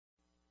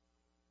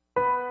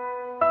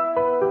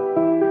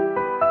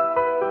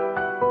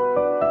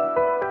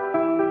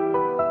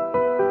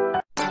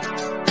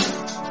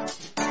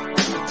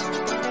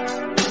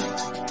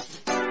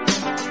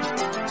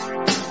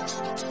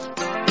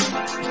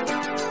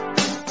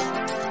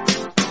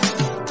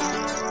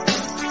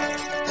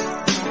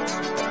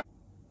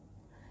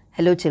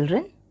Hello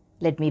children,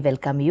 let me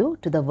welcome you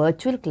to the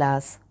virtual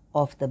class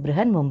of the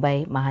Brihan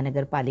Mumbai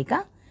Mahanagar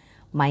Palika.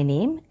 My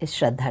name is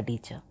Shraddha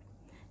teacher.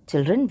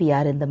 Children, we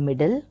are in the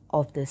middle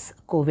of this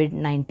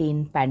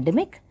COVID-19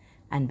 pandemic,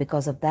 and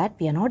because of that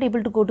we are not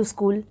able to go to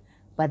school,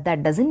 but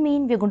that doesn't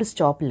mean we are going to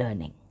stop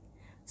learning.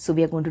 So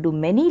we are going to do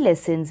many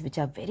lessons which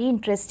are very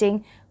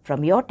interesting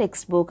from your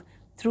textbook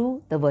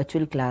through the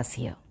virtual class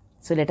here.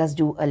 So let us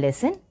do a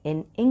lesson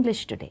in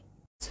English today.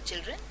 So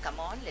children, come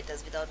on, let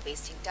us without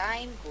wasting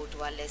time go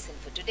to our lesson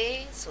for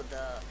today. So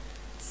the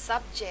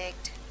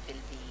subject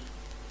will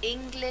be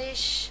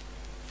English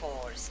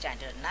for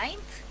standard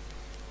 9th,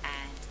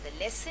 and the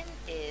lesson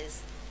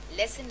is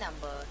lesson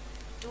number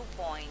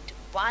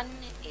 2.1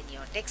 in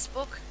your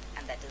textbook,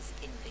 and that is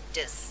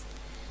Invictus.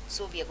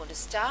 So we are going to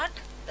start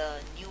the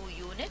new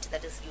unit,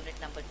 that is unit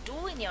number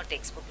 2 in your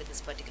textbook, with this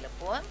particular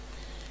poem.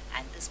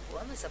 And this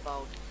poem is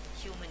about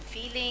human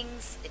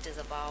feelings. It is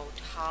about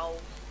how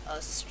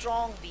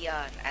strong we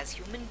are as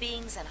human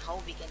beings and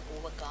how we can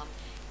overcome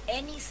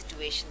any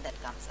situation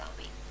that comes our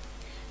way.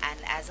 And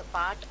as a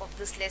part of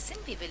this lesson,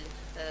 we will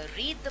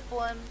read the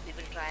poem. We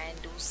will try and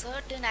do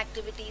certain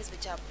activities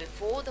which are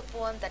before the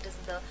poem, that is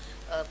in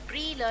the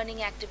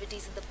pre-learning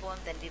activities in the poem.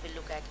 Then we will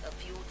look at a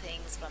few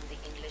things from the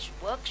English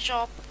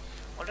workshop.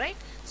 Alright,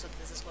 so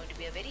this is going to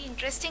be a very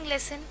interesting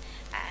lesson,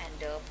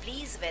 and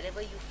please,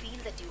 wherever you feel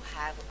that you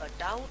have a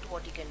doubt,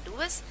 what you can do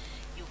is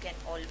you can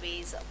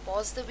always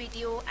pause the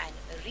video and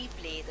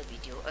replay the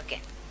video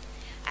again.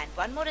 And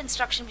one more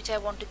instruction which I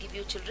want to give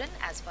you children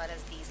as far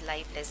as these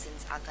live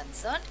lessons are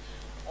concerned: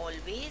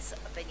 always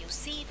when you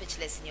see which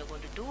lesson you're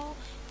going to do,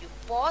 you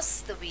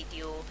pause the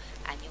video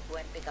and you go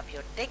and pick up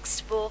your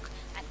textbook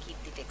and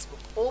keep the textbook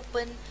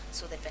open,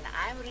 so that when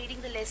I'm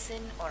reading the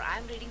lesson or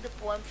I'm reading the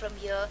poem from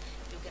here,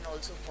 you can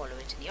also follow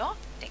it in your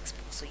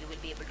textbook, so you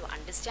will be able to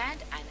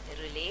understand and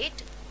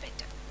relate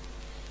better.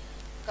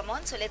 Come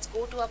on, so let's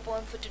go to our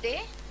poem for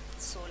today.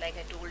 So like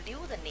I told you,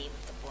 the name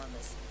of the poem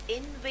is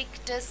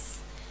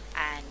Invictus.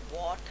 And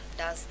what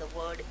does the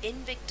word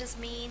Invictus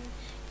mean?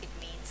 It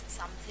means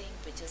something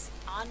which is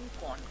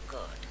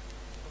unconquered,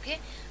 okay,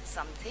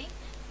 something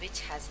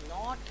which has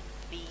not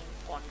been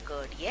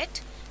conquered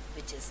yet,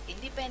 which is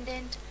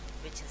independent,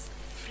 which is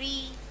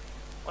free.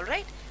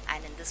 Alright,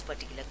 and in this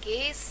particular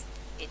case,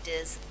 it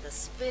is the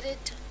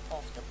spirit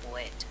of the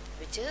poet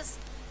which is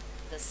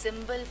the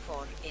symbol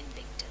for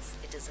Invictus.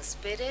 It is the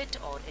spirit,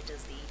 or it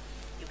is the,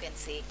 you can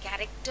say,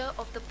 character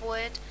of the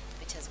poet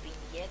which has been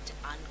yet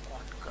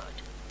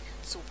unconquered.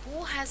 So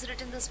who has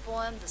written this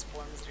poem? This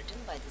poem is written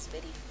by this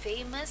very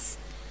famous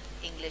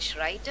English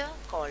writer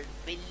called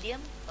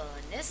William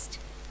Ernest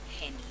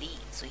Henley.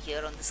 So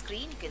here on the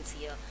screen you can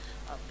see a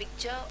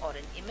picture or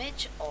an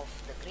image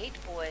of the great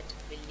poet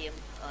William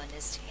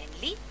Ernest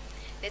Henley.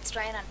 Let's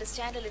try and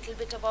understand a little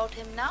bit about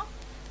him now.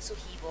 So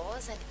he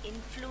was an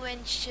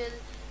influential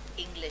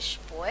English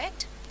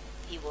poet.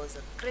 He was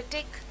a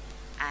critic,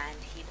 and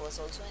he was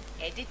also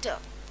an editor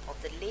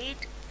of the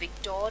late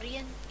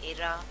Victorian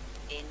era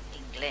in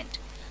England.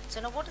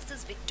 So now what is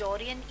this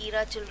Victorian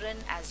era, children?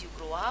 As you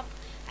grow up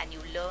and you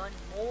learn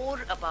more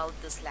about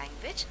this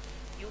language,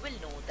 you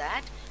will know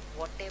that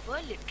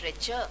whatever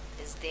literature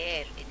is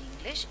there in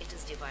English, it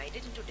is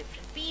divided into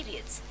different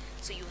periods.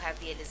 So you have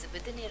the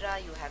Elizabethan era,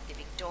 you have the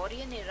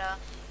Victorian era,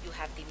 you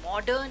have the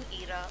modern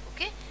era,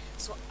 okay?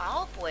 So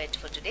our poet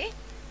for today,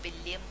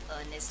 William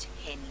Ernest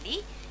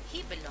Henley,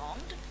 he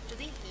belonged to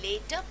the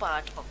later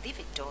part of the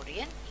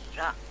Victorian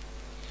era.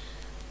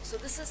 So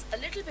this is a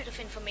little bit of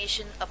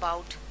information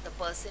about the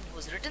person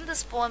who's written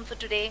this poem for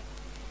today.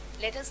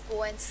 Let us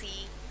go and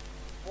see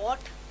what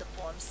the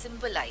poem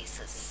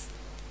symbolizes.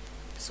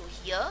 So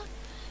here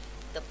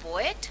the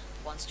poet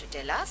wants to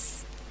tell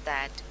us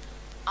that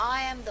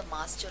I am the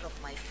master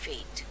of my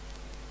fate.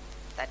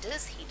 That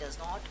is, he does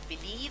not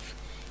believe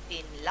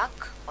in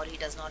luck, or he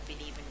does not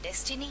believe in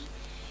destiny.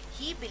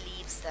 He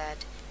believes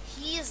that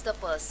he is the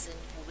person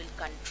who will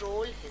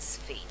control his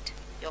fate.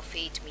 Your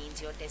fate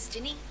means your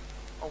destiny,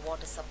 or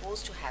what is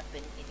supposed to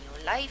happen in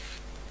your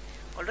life.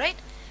 Alright,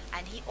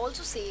 and he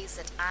also says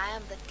that I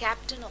am the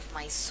captain of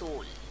my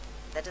soul.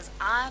 That is,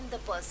 I am the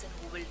person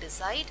who will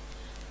decide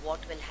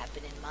what will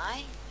happen in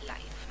my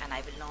life, and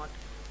I will not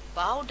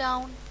bow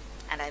down,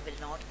 and I will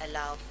not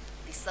allow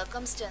the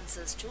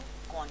circumstances to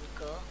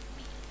conquer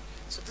me.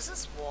 So this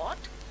is what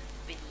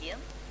William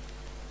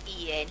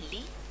E.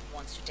 Henley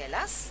wants to tell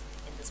us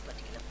in this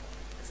particular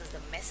poem. This is the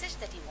message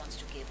that he wants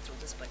to give through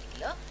this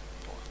particular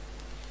poem.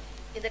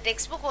 In the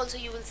textbook also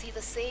you will see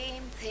the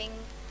same thing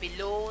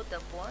below the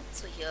poem.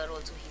 So here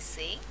also he is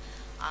saying,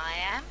 I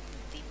am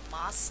the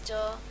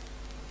master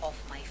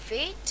of my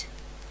fate,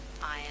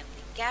 I am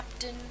the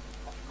captain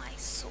of my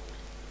soul.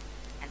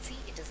 And see,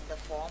 it is in the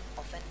form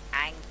of an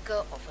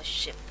anchor of a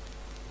ship.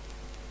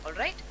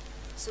 Alright,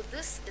 so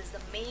this is the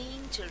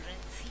main children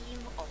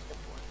theme of the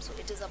poem. So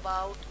it is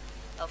about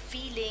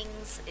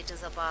feelings, it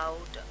is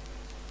about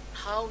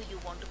how you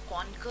want to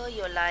conquer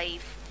your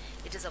life,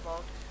 it is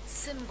about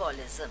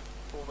symbolism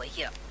over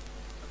here.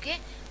 Okay,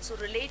 so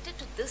related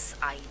to this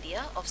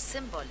idea of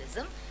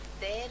symbolism,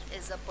 there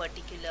is a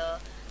particular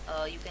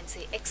you can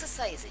say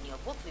exercise in your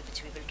book,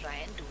 which we will try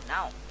and do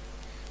now.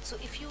 So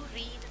if you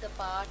read the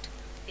part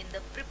in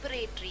the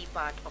preparatory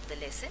part of the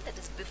lesson, that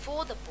is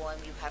before the poem,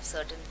 you have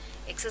certain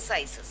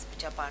exercises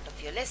which are part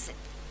of your lesson.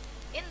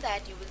 In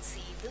that you will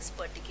see this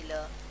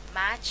particular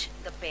match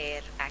the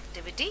pair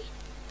activity,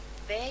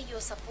 where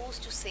you're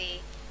supposed to say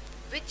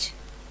which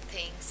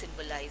thing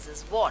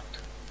symbolizes what.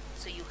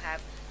 So you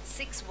have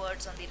 6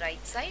 words on the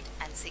right side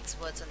and 6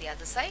 words on the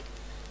other side.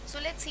 So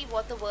let's see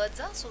what the words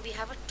are. So we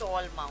have a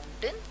tall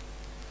mountain,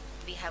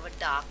 we have a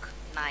dark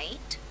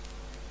night,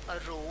 a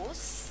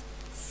rose,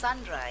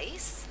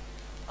 sunrise,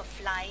 a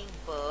flying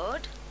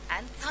bird,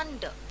 and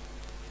thunder.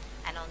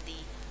 And on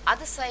the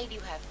other side you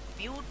have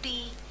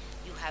beauty,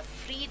 you have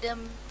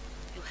freedom,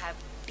 you have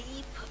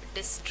deep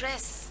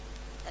distress.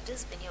 That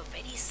is when you're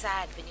very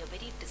sad, when you're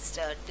very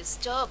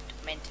disturbed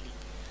mentally.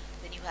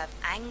 Then you have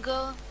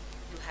anger,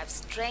 you have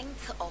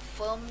strength or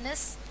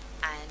firmness,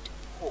 and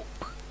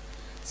hope.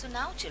 So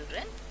now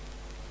children,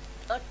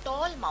 a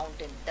tall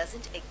mountain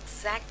doesn't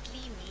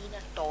exactly mean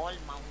a tall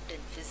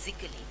mountain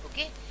physically,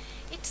 okay?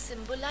 It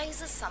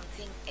symbolizes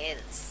something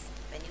else.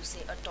 When you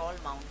say a tall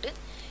mountain,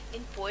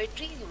 in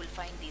poetry you will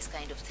find these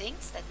kind of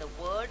things, that the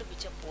word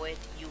which a poet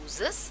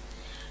uses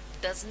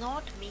does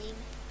not mean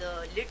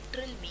the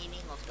literal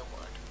meaning of the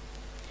word.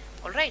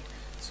 Alright,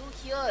 so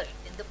here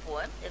in the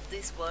poem, if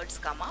these words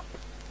come up,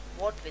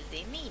 what will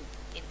they mean?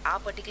 In our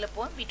particular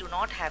poem, we do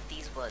not have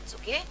these words,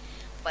 okay?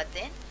 But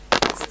then,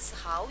 this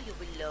is how you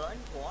will learn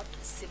what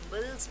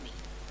symbols mean.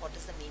 What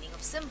is the meaning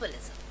of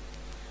symbolism?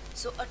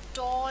 So, a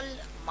tall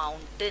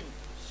mountain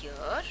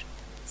here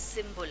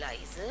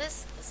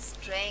symbolizes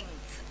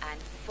strength and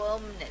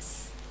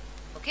firmness,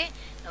 okay?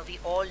 Now, we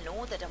all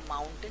know that a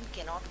mountain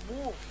cannot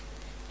move.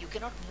 You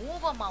cannot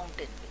move a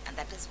mountain, and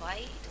that is why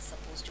it is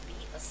supposed to be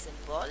a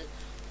symbol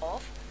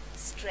of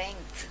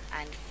strength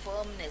and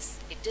firmness.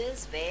 It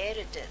is where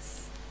it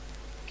is,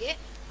 okay?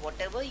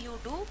 Whatever you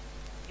do,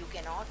 you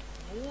cannot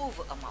move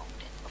a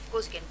mountain. Of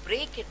course, you can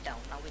break it down.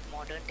 Now with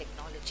modern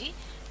technology,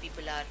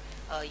 people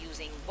are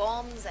using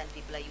bombs and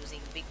people are using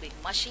big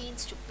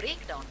machines to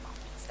break down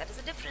mountains. That is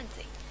a different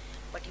thing,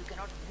 but you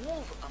cannot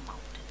move a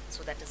mountain.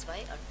 So that is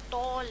why a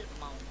tall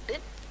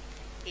mountain,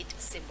 it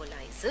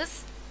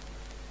symbolizes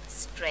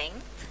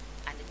strength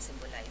and it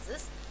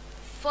symbolizes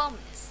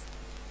firmness.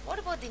 What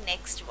about the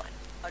next one?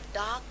 A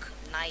dark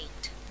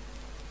night.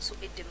 So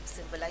it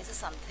symbolizes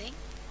something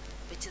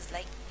which is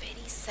like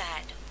very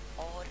sad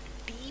or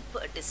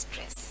deep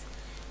distress.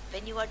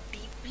 When you are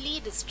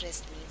deeply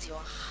distressed means you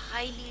are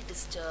highly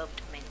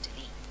disturbed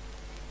mentally.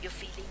 You're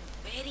feeling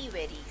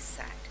very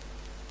sad.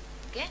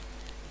 Okay?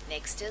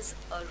 Next is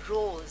a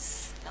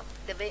rose. Now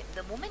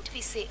the moment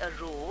we say a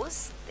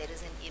rose, there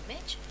is an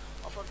image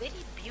of a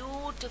very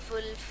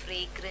beautiful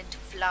fragrant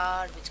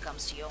flower which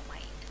comes to your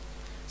mind.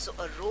 So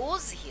a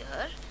rose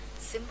here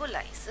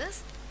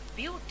symbolizes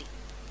beauty.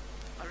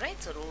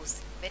 Alright, so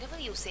rose,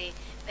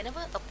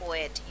 whenever a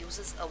poet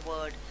uses a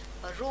word,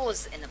 a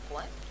rose in a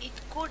poem, it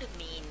could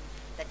mean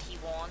that he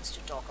wants to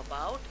talk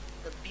about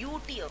the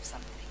beauty of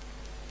something.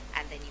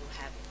 And then you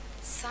have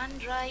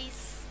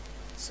sunrise.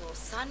 So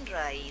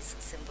sunrise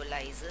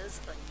symbolizes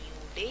a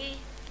new day.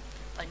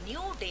 A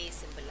new day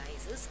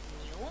symbolizes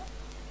new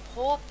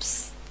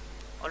hopes.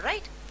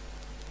 Alright,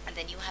 and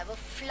then you have a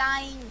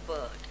flying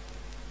bird.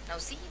 Now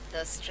see,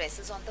 the stress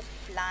is on the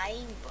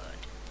flying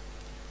bird.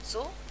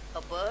 So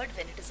a bird,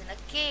 when it is in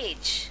a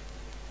cage,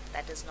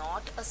 that is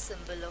not a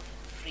symbol of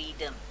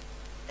freedom.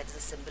 That is a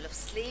symbol of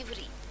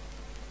slavery.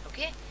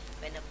 Okay?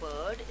 When a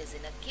bird is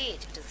in a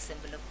cage, it is a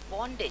symbol of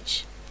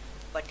bondage.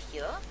 But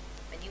here,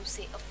 when you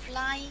say a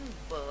flying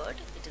bird,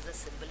 it is a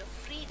symbol of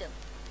freedom.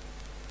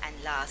 And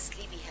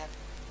lastly, we have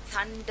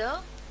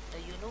thunder.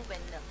 You know,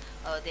 when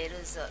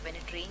when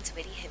it rains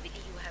very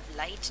heavily, you have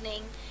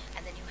lightning,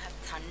 and then you have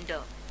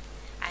thunder.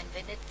 And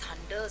when it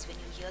thunders, when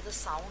you hear the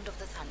sound of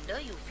the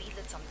thunder, you feel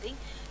that something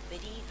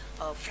very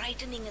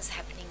frightening is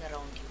happening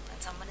around you,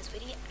 and someone is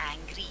very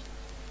angry.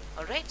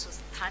 Alright, so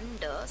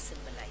thunder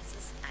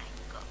symbolizes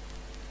anger.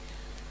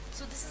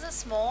 So this is a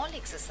small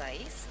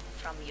exercise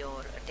from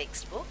your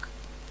textbook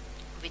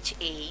which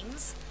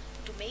aims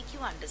to make you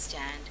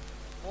understand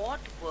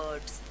what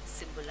words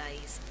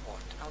symbolize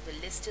what. Now the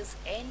list is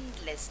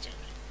endless,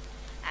 children.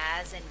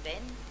 As and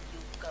when you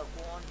go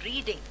on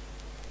reading,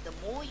 the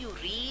more you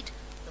read,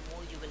 the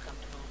more you will come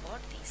to know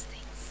about these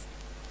things.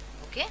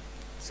 Okay,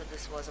 so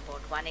this was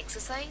about one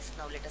exercise.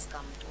 Now let us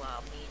come to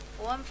our main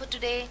poem for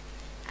today,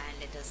 and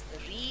let us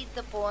read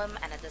the poem,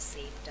 and at the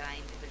same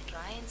time we will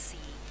try and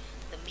see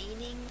the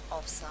meaning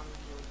of some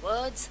new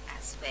words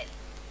as well.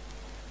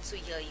 So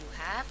here you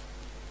have,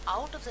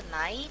 out of the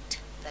night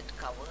that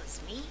covers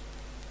me,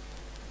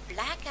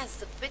 black as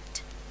the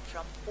pit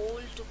from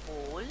pole to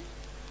pole,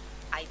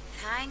 I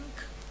thank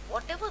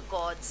whatever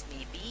gods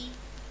may be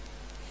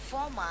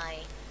for my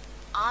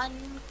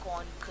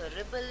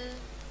unconquerable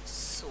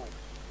soul.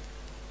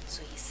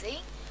 So he's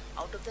saying,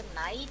 out of the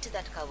night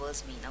that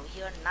covers me. Now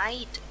here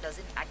night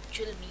doesn't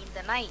actually mean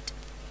the night,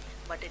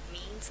 but it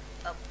means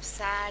a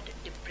sad,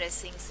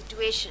 depressing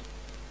situation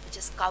which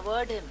has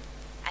covered him.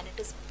 and it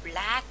is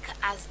black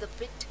as the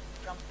pit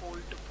from pole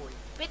to pole.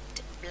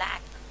 Pit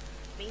black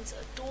means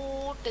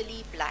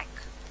totally black.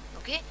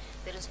 Okay,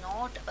 there is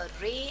not a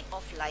ray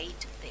of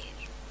light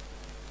there.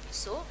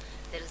 So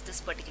there is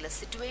this particular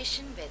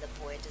situation where the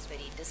poet is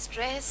very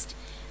distressed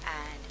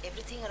and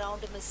everything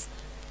around him is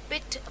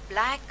pit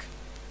black,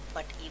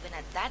 but even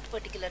at that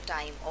particular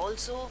time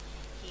also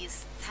he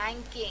is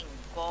thanking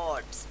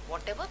gods,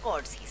 whatever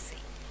gods he say,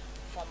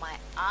 for my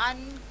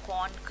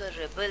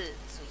unconquerable.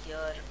 So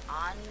here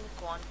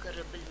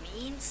unconquerable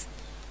means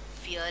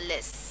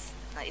fearless.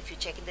 Now if you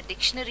check in the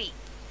dictionary,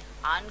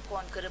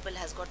 unconquerable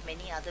has got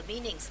many other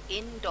meanings.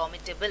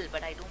 Indomitable,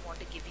 but I don't want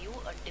to give you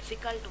a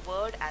difficult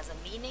word as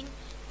a meaning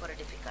for a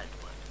difficult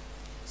word.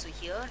 So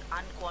here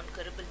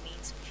unconquerable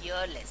means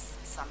fearless.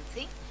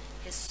 Something,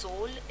 his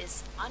soul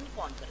is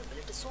unconquerable.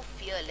 It is so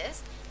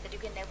fearless that you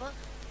can never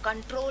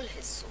control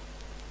his soul.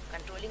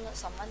 Controlling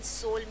someone's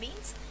soul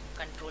means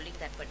controlling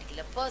that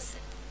particular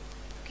person.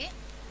 Okay?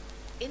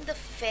 In the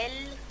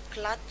fell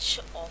clutch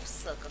of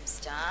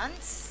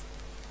circumstance.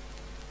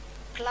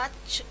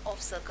 Clutch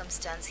of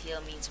circumstance here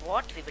means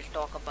what? We will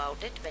talk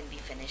about it when we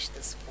finish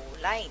this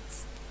 4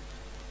 lines.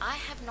 I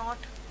have not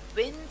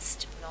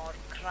winced nor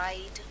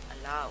cried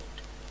aloud.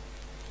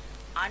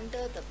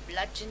 Under the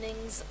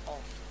bludgeonings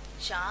of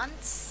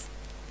chance,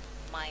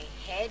 my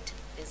head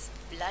is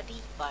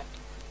bloody but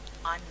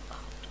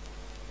unbowed.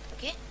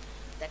 Okay?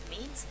 That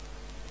means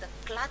the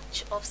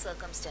clutch of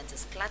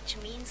circumstances. Clutch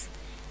means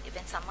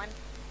when someone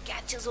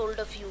catches hold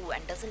of you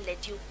and doesn't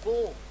let you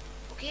go.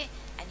 Okay?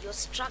 And you're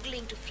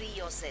struggling to free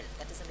yourself.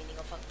 That is the meaning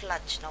of a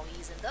clutch. Now he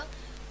is in the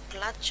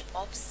clutch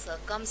of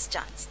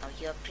circumstance. Now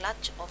here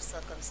clutch of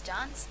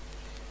circumstance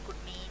could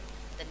mean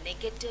the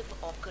negative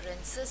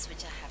occurrences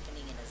which are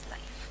happening in his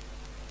life.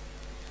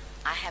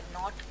 I have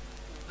not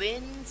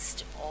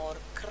winced or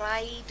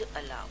cried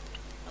aloud.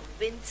 Now,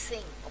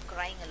 wincing or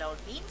crying aloud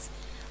means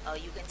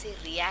you can say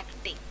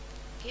reacting.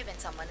 Okay, when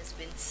someone is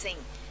wincing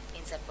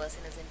means that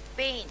person is in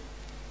pain.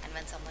 And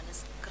when someone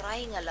is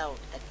crying aloud,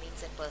 that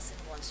means that person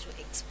wants to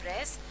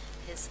express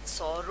his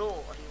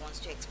sorrow or he wants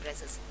to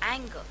express his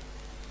anger.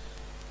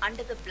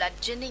 Under the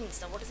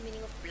bludgeonings. Now what is the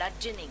meaning of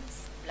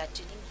bludgeonings?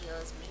 Bludgeoning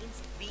here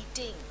means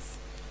beatings,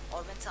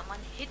 or when someone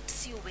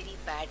hits you very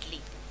badly.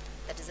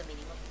 That is the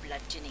meaning of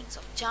bludgeonings.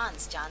 Of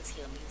chance. Chance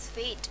here means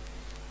fate.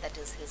 That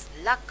is his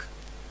luck.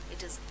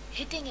 It is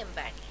hitting him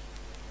badly.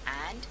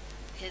 And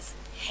his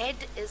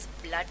head is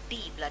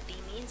bloody.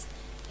 Bloody means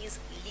he is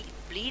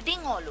bleeding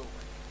all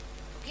over.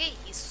 Okay,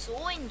 he is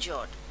so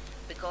injured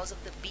because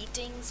of the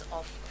beatings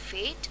of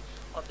fate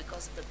or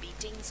because of the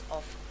beatings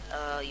of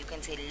you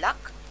can say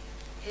luck.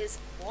 His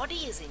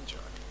body is injured,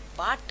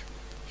 but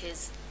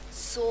his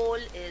soul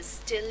is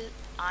still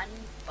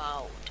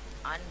unbowed.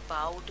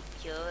 Unbowed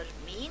here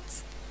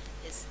means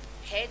his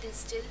head is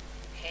still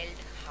held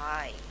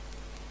high.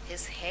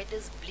 His head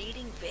is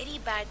bleeding very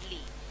badly.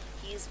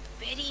 He is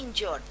very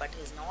injured, but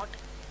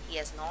he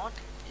has not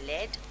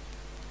let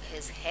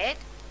his head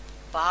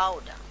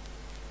bow down.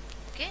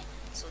 Okay,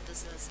 so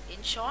this is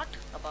in short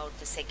about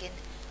the second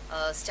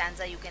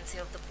stanza you can say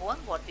of the poem.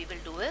 What we will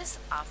do is,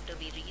 after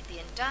we read the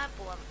entire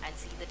poem and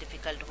see the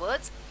difficult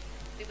words,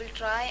 we will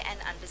try and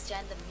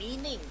understand the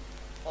meaning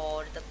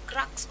or the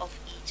crux of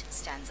each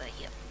stanza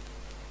here.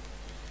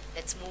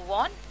 Let's move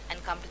on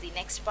and come to the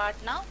next part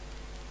now.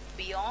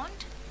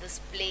 Beyond this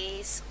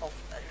place of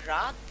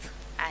wrath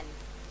and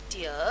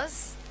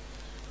tears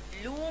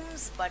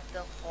looms but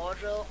the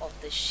horror of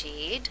the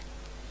shade,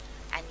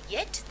 and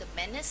yet the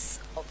menace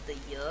of the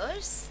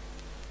years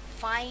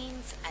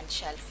finds and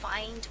shall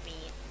find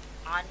me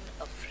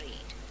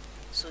unafraid.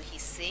 So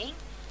he's saying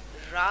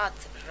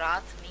wrath.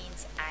 Wrath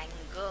means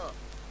anger.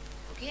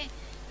 Okay,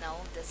 now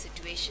the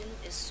situation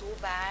is so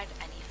bad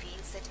and he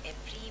feels that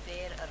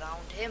everywhere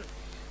around him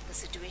the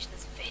situation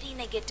is very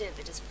negative.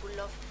 It is full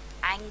of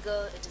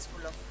anger, it is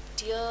full of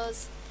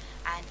tears,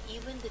 and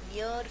even the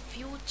near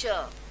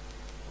future.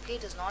 Okay,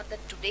 it is not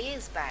that today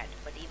is bad,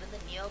 but even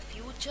the near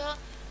future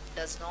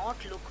does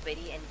not look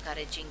very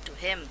encouraging to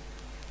him.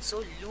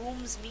 So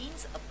looms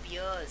means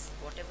appears,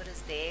 whatever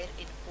is there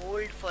in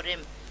hold for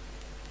him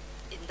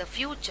in the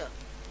future,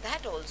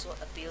 that also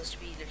appears to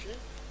be little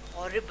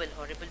horrible.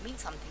 Horrible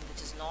means something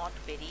which is not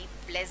very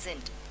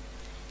pleasant.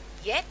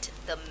 Yet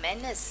the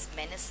menace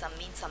means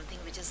something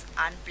which is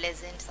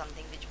unpleasant,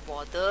 something which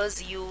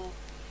bothers you,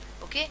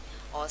 okay,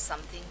 or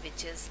something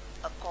which is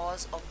a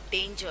cause of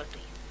danger to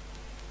you.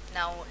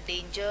 Now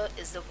danger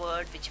is the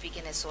word which we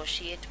can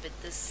associate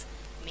with this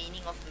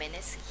meaning of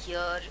menace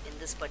here in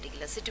this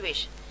particular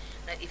situation.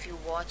 Now if you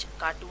watch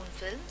cartoon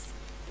films,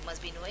 you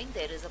must be knowing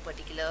there is a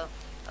particular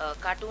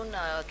cartoon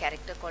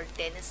character called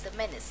Dennis the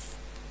Menace.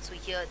 So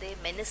here the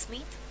menace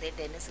means that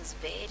Dennis is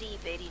very,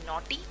 very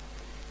naughty,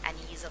 and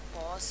he is a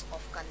cause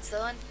of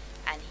concern,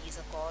 and he is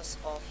a cause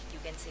of, you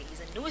can say, he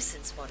is a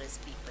nuisance for his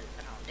people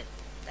around him.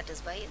 That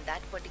is why in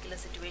that particular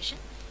situation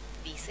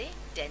we say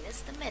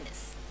Dennis the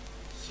Menace.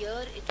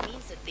 Here it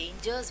means the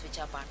dangers which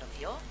are part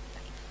of your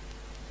life.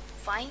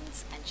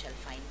 Finds and shall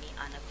find me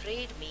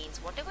unafraid means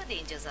whatever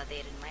dangers are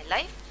there in my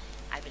life,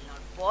 I will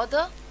not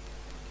bother,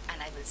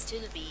 and I will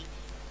still be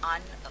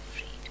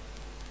unafraid.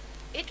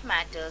 It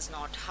matters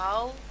not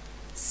how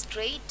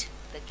straight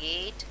the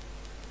gate,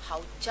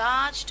 how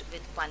charged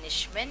with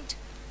punishment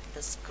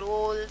the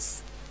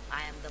scrolls.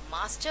 I am the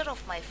master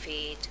of my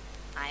fate.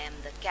 I am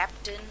the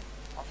captain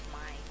of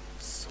my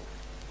soul.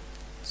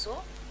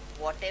 So,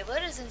 whatever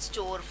is in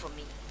store for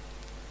me,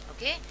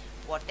 okay,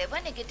 whatever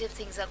negative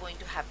things are going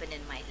to happen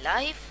in my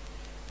life,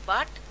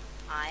 but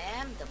I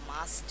am the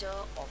master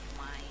of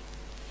my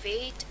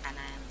fate and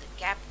I am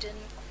the captain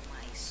of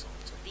my soul.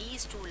 So,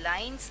 these two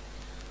lines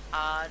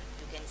are,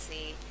 you can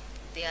say,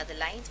 they are the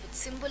lines which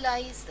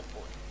symbolize the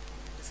poem.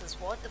 This is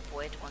what the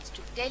poet wants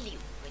to tell you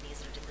when he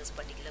has written this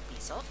particular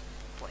piece of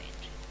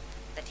poetry,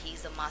 that he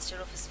is the master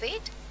of his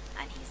fate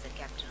and he is the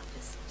captain of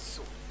his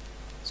soul.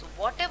 So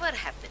whatever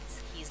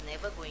happens, he is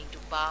never going to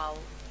bow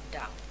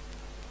down.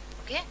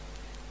 Okay?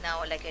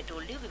 Now, like I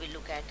told you, we will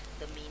look at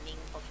the meaning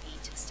of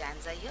each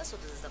stanza here. So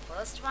this is the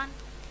first one.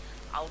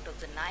 Out of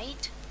the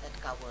night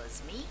that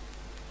covers me,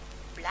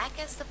 black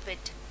as the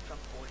pit from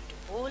pole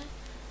to pole,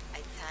 I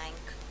thank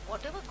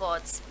whatever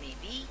gods may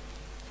be,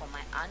 for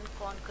my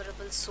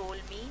unconquerable soul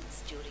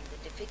means during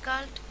the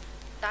difficult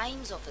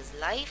times of his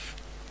life,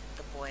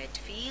 the poet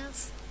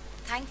feels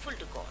thankful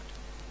to God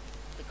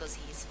because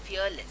he is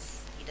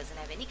fearless. He doesn't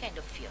have any kind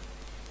of fear,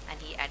 and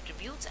he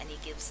attributes and he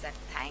gives that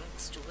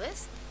thanks to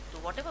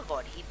whatever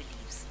God he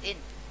believes in.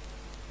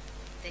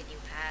 Then you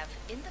have,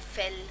 in the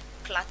fell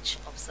clutch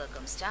of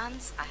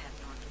circumstance, I have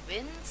not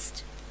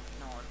winced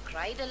nor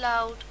cried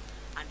aloud.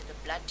 Under the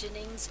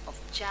bludgeonings of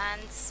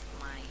chance,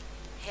 my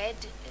head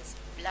is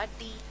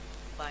bloody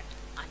but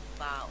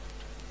unbowed.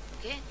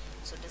 Okay,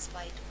 so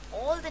despite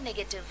all the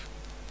negative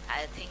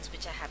things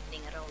which are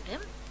happening around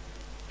him,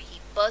 he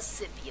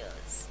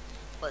perseveres.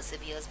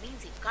 Perseveres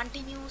means he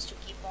continues to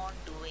keep on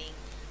doing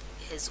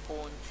his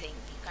own thing.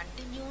 He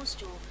continues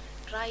to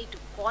try to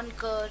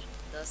conquer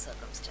the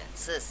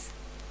circumstances.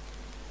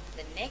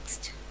 The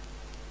next,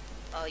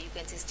 you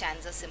can say,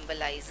 stanza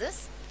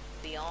symbolizes,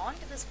 beyond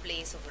this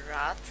place of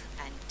wrath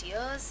and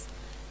tears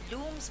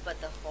looms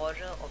but the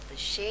horror of the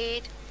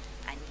shade,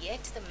 and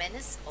yet the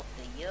menace of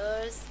the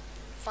years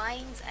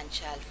finds and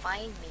shall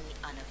find me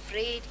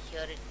unafraid.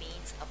 Here it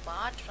means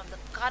apart from the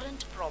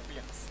current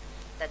problems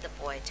that the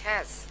poet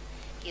has.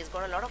 He has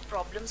got a lot of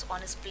problems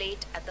on his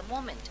plate at the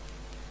moment,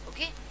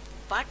 okay,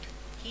 but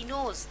he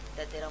knows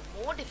that there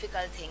are more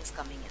difficult things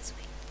coming his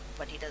way,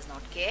 but he does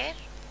not care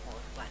or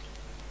worry.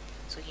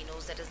 So he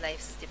knows that his life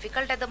is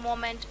difficult at the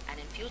moment, and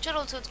in future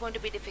also it's going to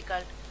be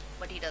difficult,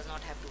 but he does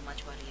not have too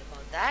much worry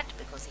about that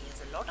because he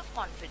has a lot of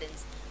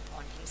confidence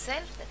on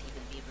himself that he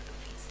will be able to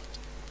face it.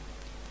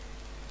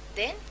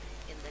 Then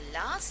in the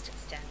last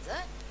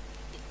stanza,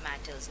 it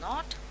matters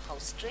not how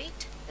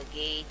straight the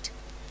gate,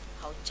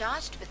 how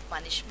charged with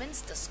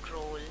punishments the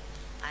scroll,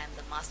 I am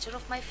the master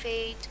of my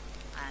fate,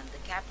 I am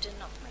the captain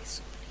of my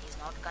soul. He is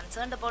not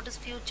concerned about his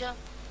future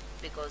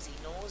because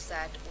he knows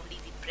that only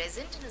the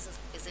present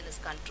is in his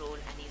control,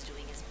 and he is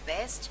doing his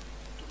best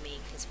to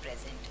make his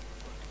present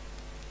good.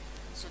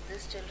 So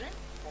this, children,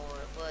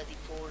 were the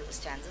 4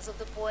 stanzas of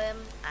the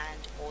poem,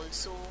 and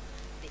also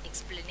the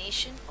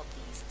explanation of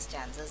these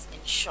stanzas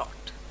in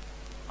short.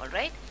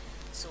 Alright,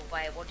 so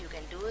what you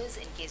can do is,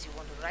 in case you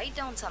want to write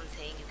down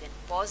something, you can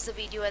pause the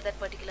video at that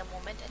particular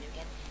moment and you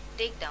can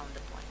take down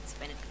the points,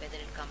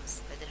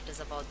 whether it is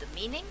about the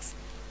meanings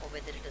or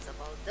whether it is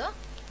about the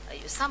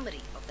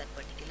summary of that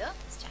particular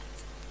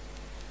stanza.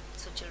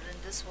 So children,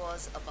 this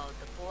was about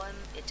the poem.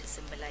 It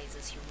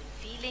symbolizes human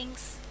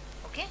feelings.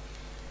 Okay,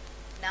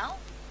 now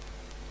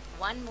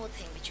one more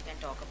thing which you can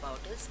talk about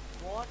is,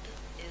 what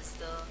is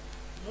the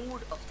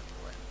mood of the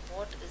poem?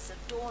 What is the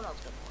tone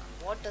of the poem?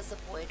 What does the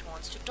poet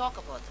wants to talk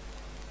about the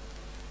poem?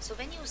 So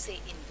when you say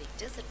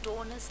Invictus, the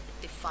tone is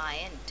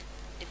defiant.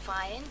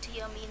 Defiant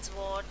here means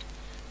what?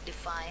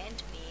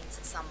 Defiant means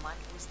someone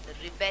who's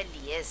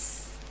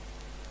rebellious.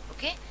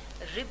 Okay,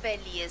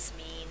 rebellious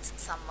means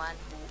someone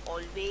who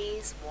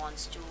always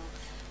wants to,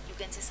 you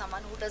can say,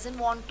 someone who doesn't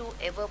want to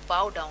ever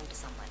bow down to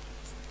someone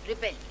else.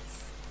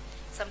 Rebellious.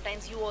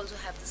 Sometimes you also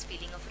have this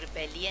feeling of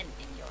rebellion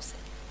in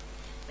yourself.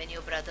 When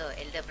your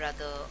elder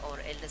brother or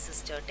elder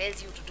sister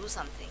tells you to do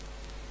something,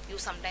 you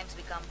sometimes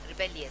become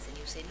rebellious and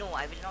you say, no,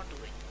 I will not do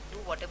it. Do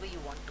whatever you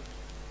want to be.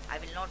 I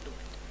will not do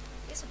it.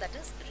 Okay, so that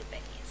is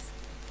rebellious.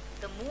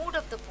 The mood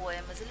of the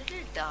poem is a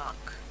little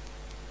dark.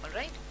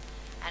 Alright?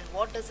 And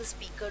what does the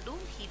speaker do?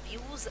 He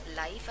views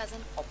life as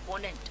an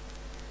opponent.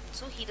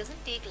 So he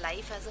doesn't take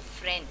life as a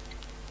friend,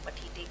 but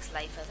he takes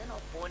life as an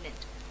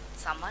opponent,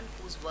 someone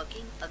who's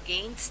working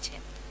against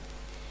him.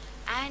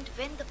 And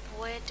when the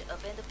poet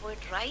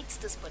writes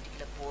this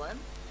particular poem,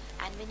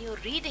 and when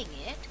you're reading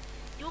it,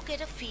 you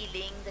get a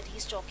feeling that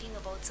he's talking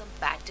about some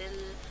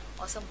battle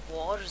or some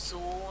war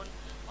zone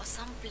or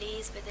some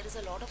place where there is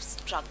a lot of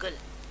struggle.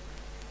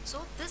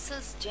 So this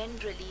is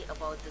generally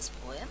about this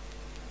poem.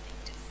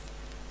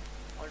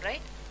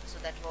 Alright, so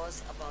that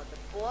was about the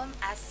poem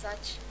as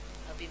such.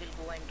 We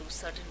will go and do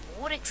certain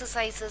more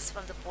exercises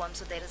from the poem.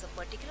 So there is a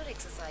particular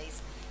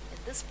exercise in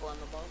this poem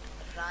about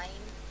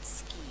rhyme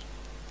scheme.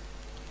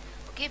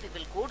 Okay, we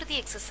will go to the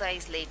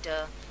exercise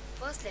later.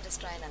 First, let us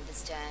try and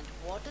understand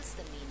what is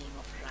the meaning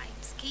of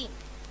rhyme scheme.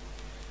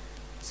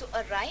 So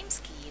a rhyme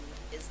scheme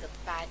is the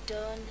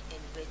pattern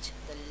in which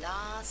the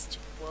last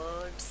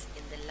words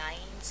in the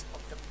lines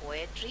of the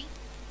poetry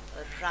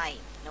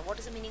rhyme. Now what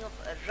is the meaning of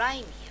a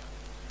rhyme here?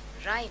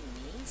 Rhyme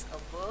means a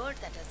word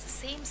that has the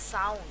same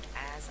sound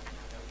as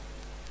another.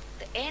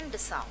 The end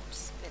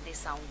sounds, when they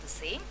sound the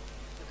same,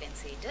 you can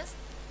say it as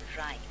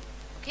rhyme.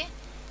 Okay?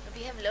 Now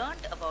we have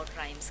learned about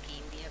rhyme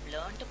scheme, we have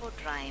learned about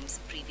rhymes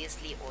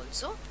previously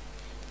also.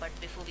 But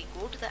before we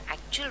go to the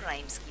actual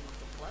rhyme scheme of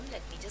the poem,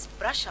 let me just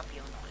brush up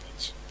your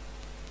knowledge.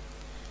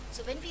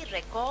 So when we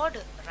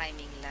record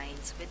rhyming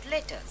lines with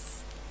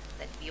letters,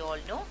 that we all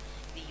know,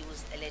 we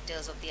use the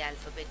letters of the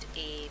alphabet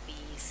A, B,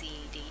 C,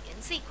 D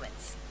in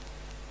sequence.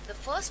 The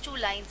first two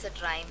lines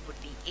that rhyme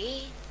would be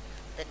A,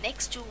 the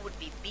next two would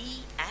be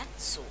B, and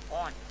so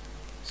on.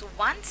 So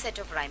one set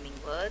of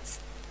rhyming words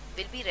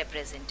will be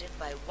represented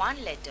by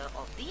one letter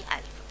of the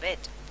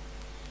alphabet.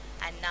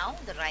 And now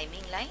the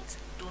rhyming lines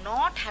do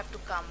not have to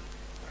come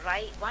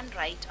one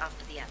right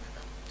after the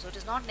another. So it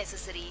is not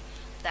necessary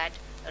that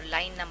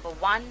line number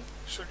 1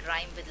 should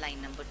rhyme with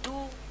line number 2,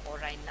 or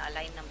line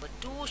number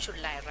 2 should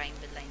rhyme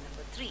with line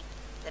number 3.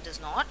 That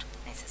is not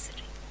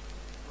necessary.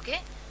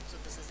 Okay? So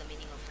this is the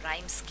meaning of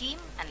rhyme scheme,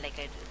 and like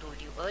I told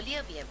you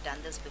earlier, we have done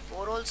this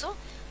before also.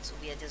 So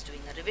we are just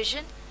doing a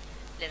revision.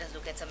 Let us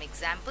look at some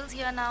examples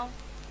here now.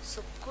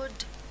 So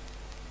could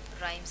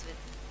rhymes with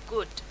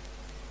good.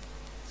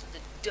 So the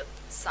d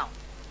sound.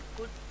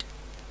 Good,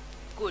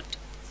 good.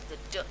 So the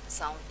d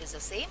sound is the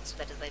same. So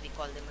that is why we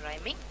call them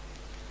rhyming.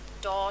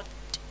 Taught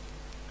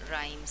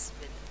rhymes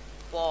with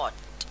bought.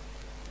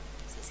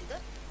 So see the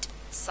t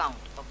sound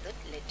of the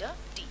letter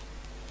T.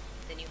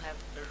 Then you have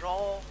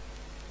raw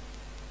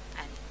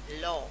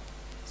and law.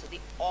 So the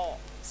aw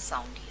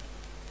sound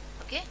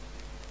here. Okay?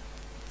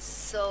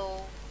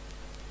 So,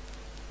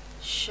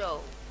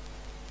 show.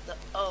 The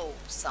o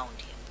sound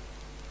here.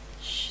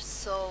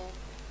 So,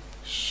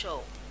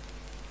 show.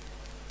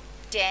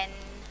 Den,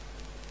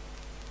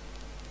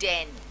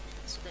 den.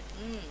 So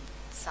the n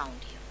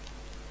sound here.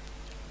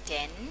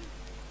 Den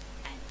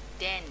and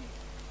den.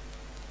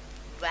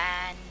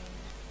 Van,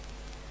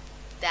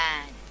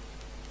 than.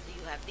 So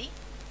you have the,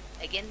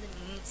 again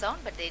the n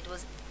sound, but it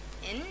was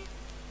in,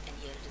 and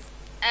here it is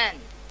an.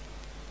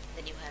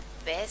 Then you have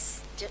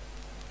best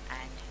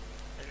and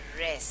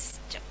rest.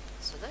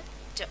 So the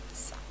t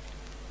sound.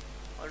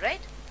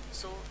 Alright?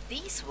 So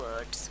these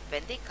words,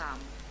 when they come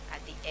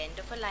at the end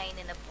of a line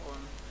in a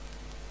poem,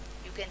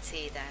 you can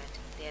say that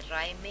they are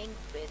rhyming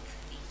with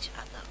each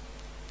other.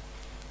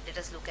 Let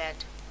us look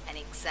at an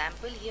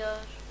example here.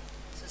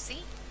 So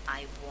see,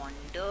 I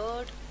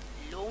wandered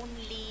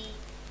lonely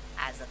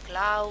as a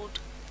cloud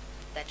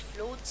that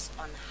floats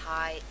on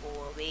high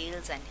over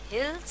vales and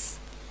hills,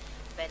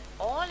 when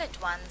all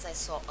at once I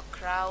saw a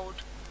crowd,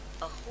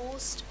 a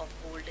host of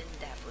golden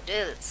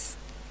daffodils,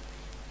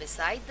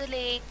 beside the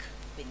lake,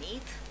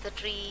 beneath the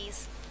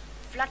trees,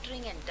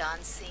 fluttering and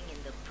dancing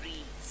in the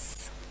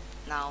breeze.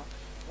 Now,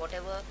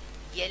 whatever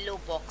yellow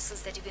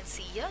boxes that you can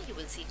see here, you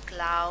will see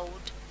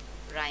cloud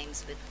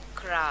rhymes with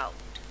crowd,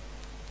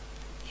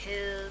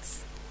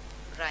 hills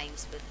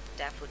rhymes with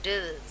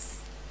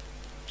daffodils,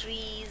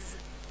 trees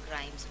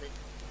rhymes with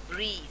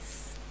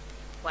breeze.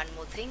 One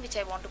more thing which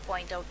I want to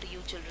point out to you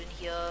children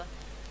here,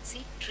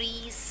 see,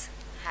 trees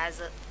has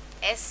a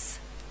S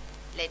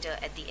letter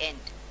at the end,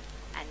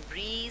 and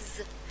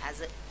breeze has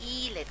a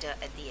E letter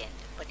at the end,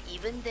 but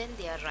even then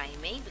they are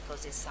rhyming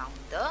because they sound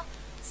the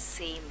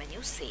same when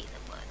you say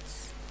the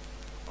words.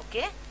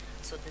 Okay,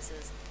 so this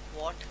is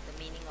what the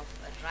meaning of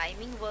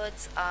rhyming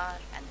words are,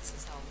 and this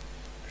is how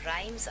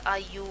rhymes are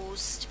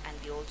used, and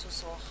we also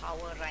saw how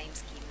a rhyme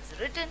scheme is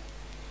written.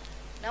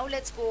 Now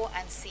let's go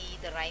and see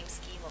the rhyme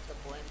scheme of the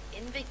poem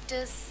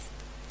Invictus.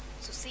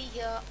 So see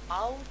here,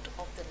 out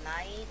of the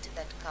night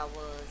that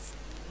covers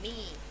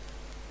me.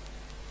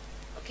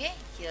 Okay,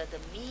 here the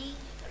me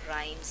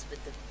rhymes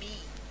with the B,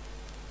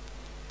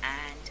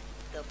 and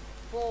the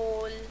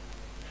pole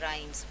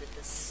rhymes with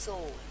the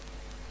soul.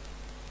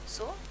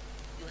 So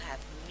you have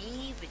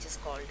me, which is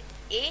called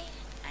A,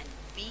 and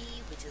B,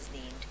 which is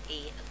named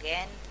A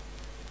again.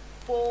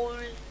 Pole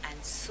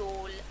and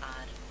soul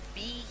are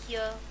B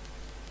here.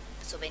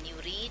 So when you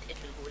read, it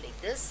will go like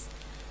this: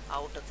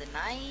 out of the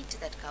night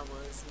that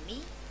covers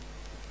me,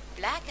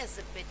 black as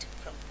a pit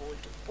from pole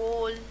to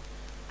pole,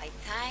 I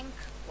thank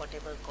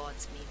whatever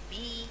gods may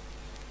be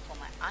for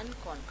my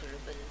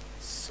unconquerable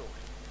soul.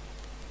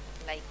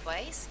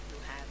 Likewise, you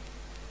have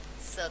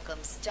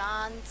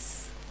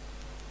circumstance,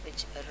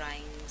 which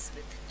rhymes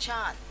with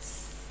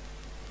chance.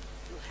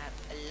 You have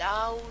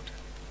allowed,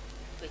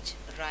 which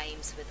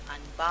rhymes with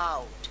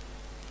unbowed.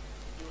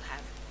 You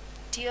have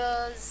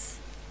tears,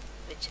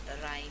 which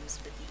rhymes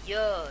with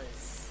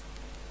years.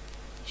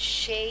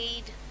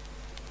 Shade,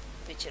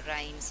 which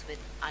rhymes with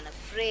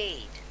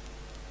unafraid.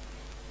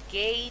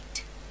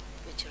 Gate,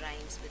 which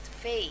rhymes with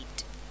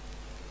fate.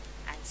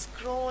 And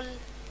scroll,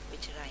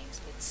 which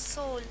rhymes with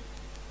soul.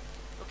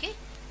 Okay,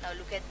 now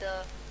look at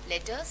the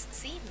letters.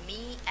 See,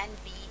 me and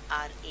B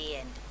are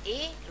A and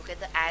A. Look at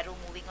the arrow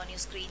moving on your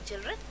screen,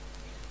 children.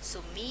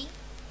 So me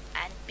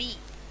and B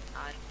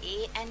are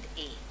A and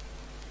A.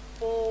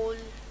 Pole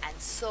and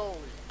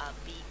soul are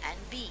B and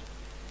B.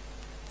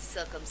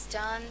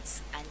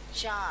 Circumstance and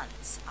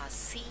chance are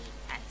C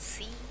and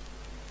C.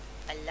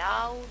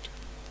 Allowed,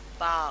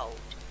 bowed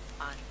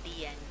are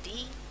D and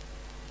D.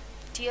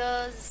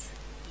 Tears,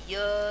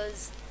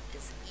 years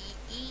is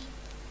EE.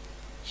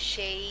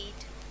 Shade,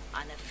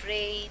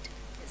 unafraid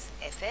is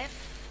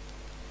FF.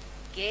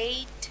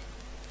 Gate,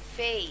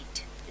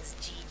 fate is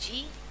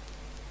GG.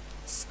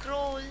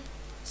 Scroll,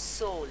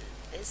 soul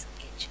is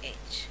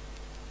HH.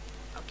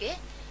 Okay,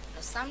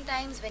 now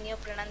sometimes when your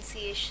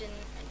pronunciation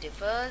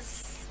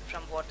differs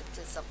from what it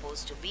is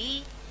supposed to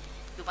be,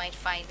 you might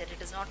find that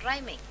it is not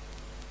rhyming.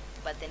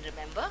 But then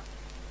remember,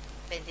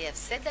 when they have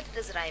said that it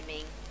is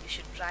rhyming, you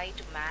should try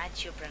to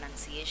match your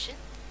pronunciation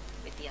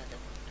with the other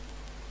word.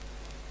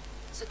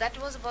 So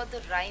that was about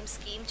the rhyme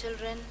scheme,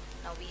 children.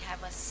 Now we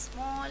have a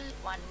small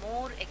one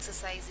more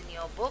exercise in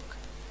your book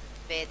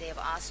where they have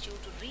asked you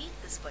to read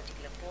this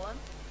particular poem,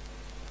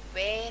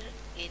 Where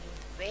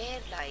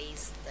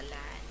Lies the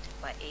Land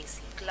by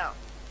A.C. Clarke.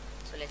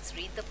 So let's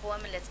read the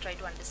poem and let's try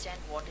to understand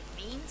what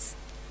it means.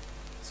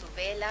 So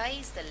where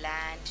lies the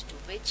land to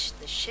which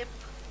the ship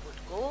would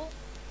go?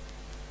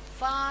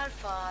 Far,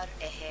 far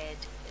ahead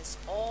is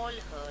all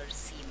her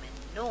seamen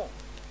know.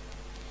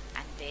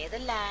 And where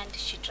the land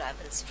she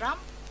travels from,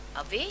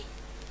 away,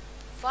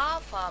 far,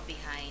 far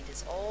behind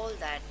is all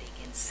that they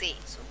can say.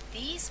 So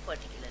these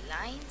particular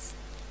lines,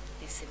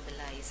 they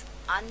symbolize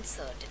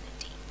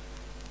uncertainty.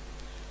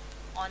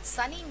 On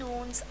sunny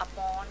noons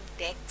upon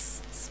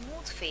deck's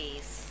smooth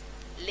face,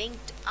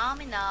 linked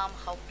arm in arm,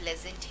 how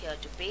pleasant here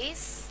to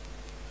pace,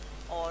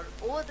 or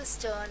o'er the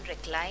stern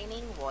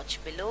reclining,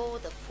 watch below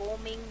the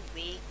foaming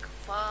wake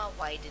far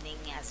widening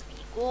as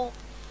we go.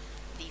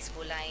 These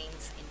 4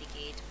 lines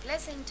indicate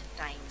pleasant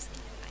times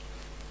in your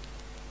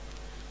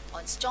life.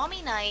 On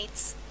stormy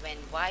nights, when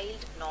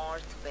wild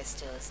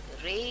northwesters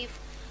rave,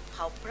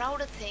 how proud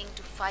a thing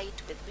to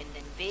fight with wind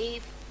and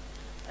wave.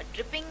 A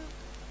dripping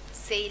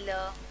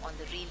sailor on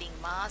the reeling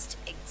mast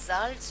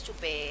exults to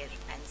bear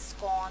and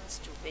scorns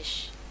to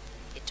wish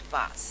it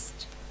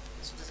past.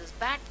 So this is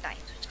bad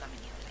times which come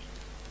in your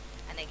life.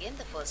 And again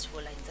the first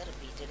 4 lines are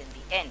repeated in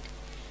the end.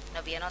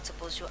 Now we are not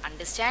supposed to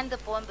understand the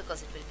poem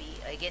because it will be,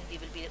 again we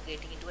will be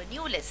getting into a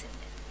new lesson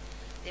then.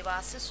 They've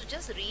asked us to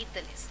just read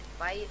the lesson.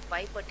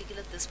 Why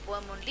particular this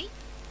poem only?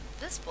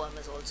 This poem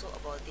is also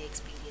about the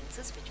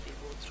experiences which we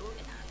go through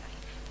in our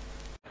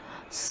life.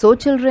 So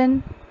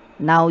children,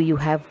 now you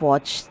have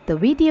watched the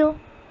video.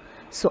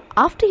 So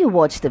after you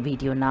watch the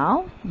video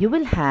now, you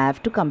will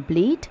have to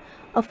complete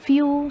a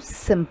few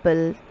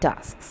simple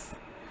tasks.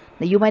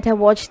 Now you might have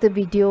watched the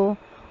video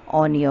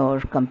on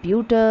your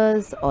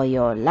computers or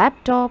your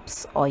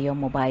laptops or your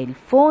mobile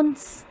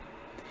phones.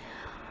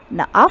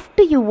 Now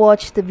after you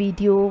watch the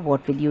video,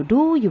 what will you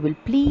do? You will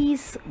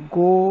please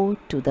go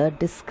to the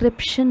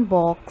description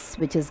box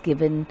which is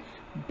given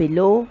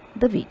below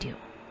the video.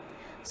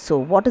 So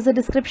what is the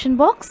description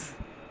box?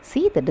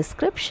 See, the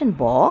description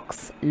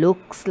box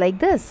looks like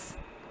this.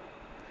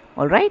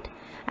 Alright,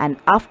 and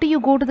after you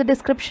go to the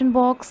description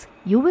box,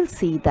 you will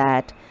see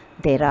that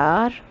there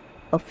are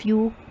a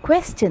few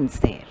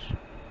questions there.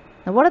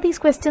 Now what are these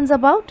questions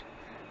about?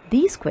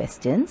 These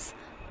questions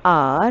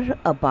are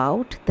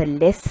about the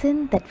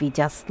lesson that we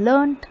just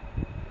learned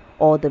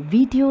or the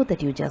video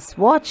that you just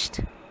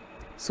watched.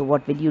 So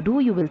what will you do?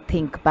 You will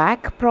think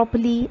back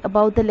properly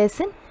about the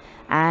lesson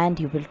and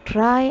you will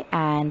try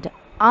and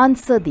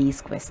answer these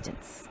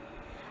questions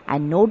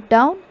and note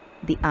down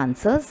the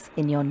answers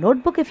in your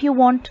notebook if you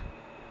want.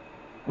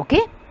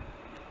 Okay?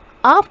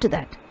 After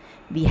that,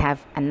 we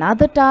have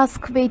another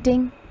task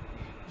waiting.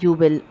 You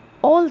will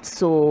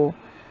also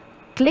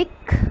click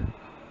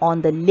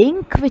on the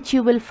link which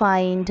you will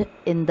find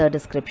in the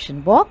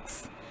description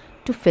box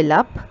to fill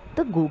up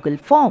the Google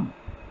form.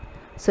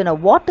 So now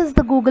what is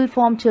the Google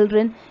form,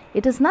 children?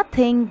 It is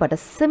nothing but a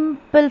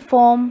simple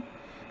form.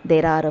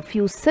 There are a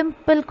few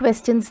simple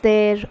questions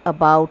there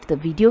about the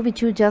video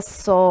which you just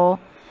saw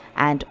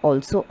and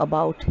also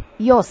about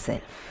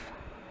yourself.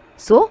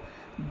 So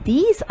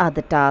these are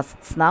the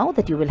tasks now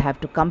that you will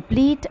have to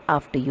complete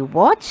after you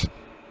watch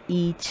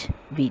each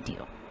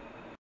video.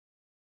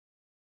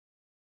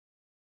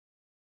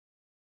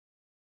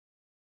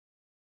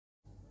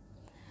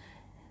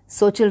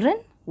 So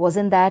children,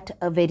 wasn't that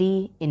a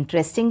very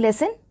interesting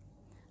lesson?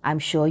 I'm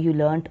sure you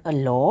learnt a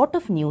lot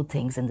of new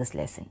things in this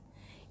lesson.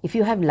 If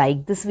you have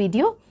liked this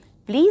video,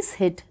 please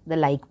hit the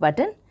like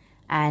button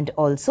and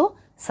also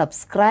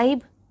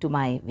subscribe to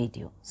my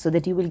video so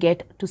that you will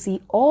get to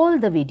see all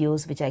the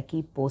videos which I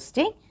keep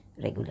posting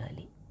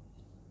regularly.